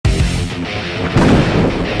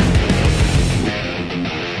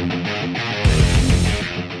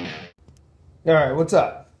Alright, what's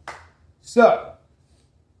up? So,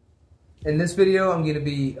 in this video I'm going to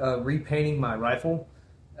be repainting my rifle.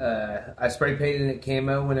 I spray painted it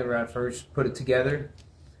camo whenever I first put it together.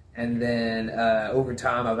 And then over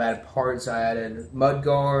time I've added parts. I added mud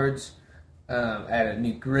guards, added a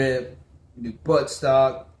new grip, new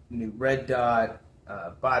buttstock, new red dot,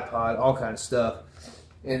 bipod, all kind of stuff.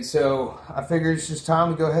 And so I figured it's just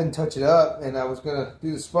time to go ahead and touch it up. And I was going to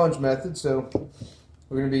do the sponge method, so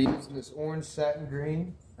we're going to be using this orange satin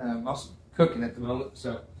green. I'm also cooking at the moment,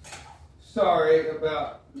 so sorry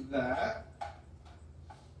about that.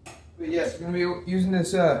 But yes, we're going to be using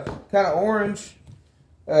this kind of orange.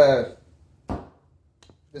 This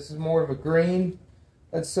is more of a green,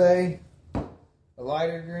 let's say, a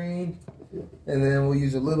lighter green. And then we'll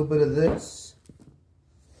use a little bit of this.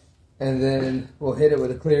 And then we'll hit it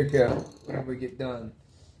with a clear coat whenever we get done.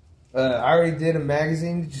 I already did a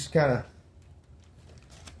magazine to just kind of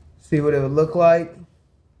see what it would look like.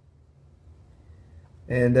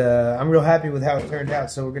 And I'm real happy with how it turned out,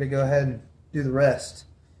 so we're going to go ahead and do the rest.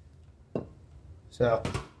 So.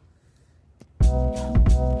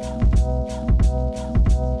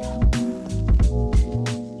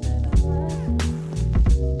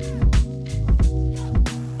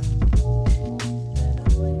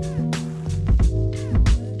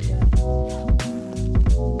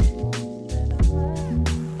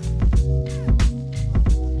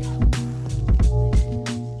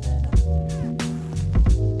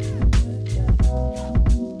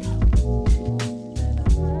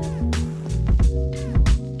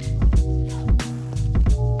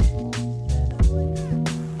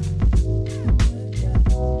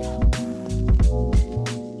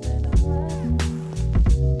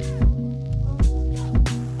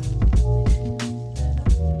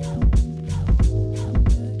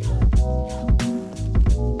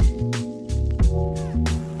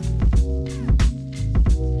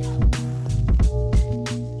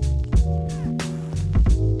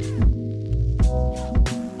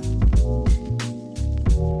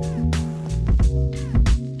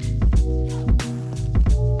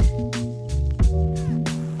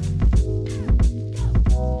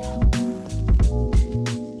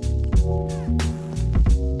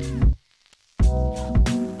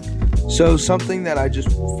 So something that I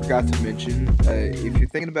just forgot to mention, if you're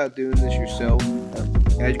thinking about doing this yourself,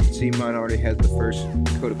 as you can see, mine already has the first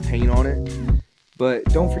coat of paint on it, but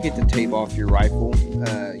don't forget to tape off your rifle.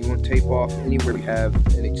 You want to tape off anywhere you have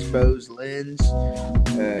an exposed lens,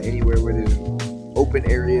 anywhere where there's an open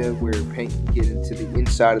area where paint can get into the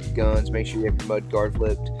inside of the guns. Make sure you have your mud guard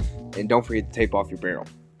flipped, and don't forget to tape off your barrel.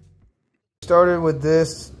 Started with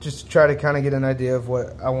this just to try to kind of get an idea of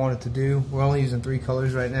what I wanted to do. We're only using 3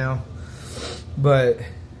 colors right now, but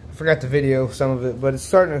I forgot to video some of it, but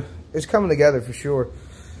it's coming together for sure.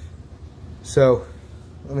 So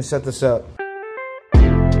let me set this up.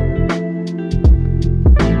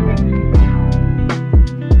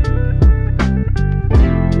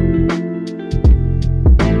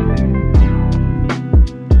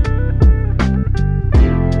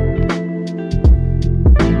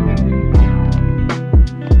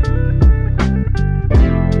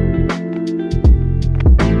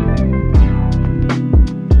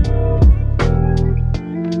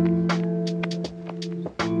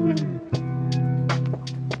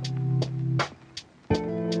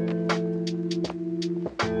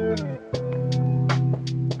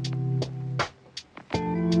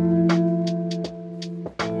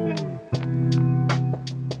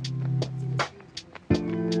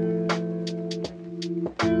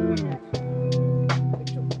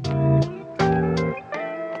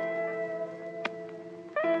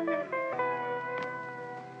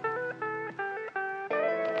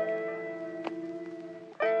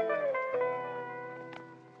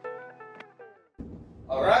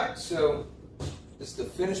 Alright, so this is the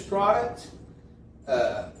finished product.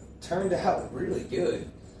 Turned out really good.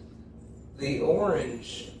 The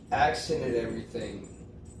orange accented everything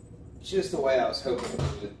just the way I was hoping it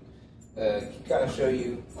would. Can kind of show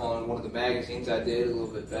you on one of the magazines I did a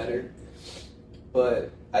little bit better.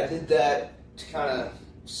 But I did that to kind of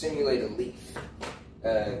simulate a leaf.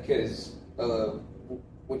 Because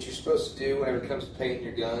what you're supposed to do whenever it comes to painting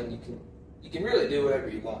your gun, you can really do whatever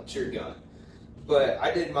you want. It's your gun. But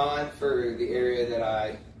I did mine for the area that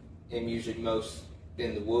I am usually most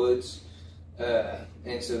in the woods.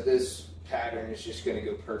 And so this pattern is just going to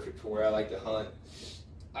go perfect for where I like to hunt.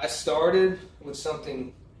 I started with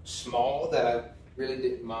something small that I really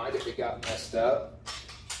didn't mind if it got messed up.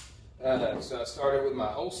 So I started with my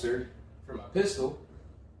holster for my pistol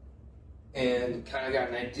and kind of got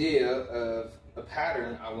an idea of a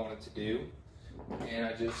pattern I wanted to do. And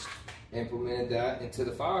I just implemented that into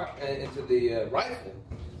the rifle.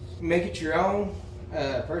 Make it your own.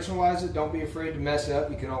 Personalize it. Don't be afraid to mess up.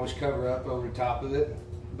 You can always cover up over the top of it.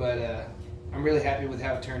 But I'm really happy with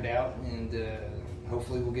how it turned out, and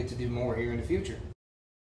hopefully we'll get to do more here in the future.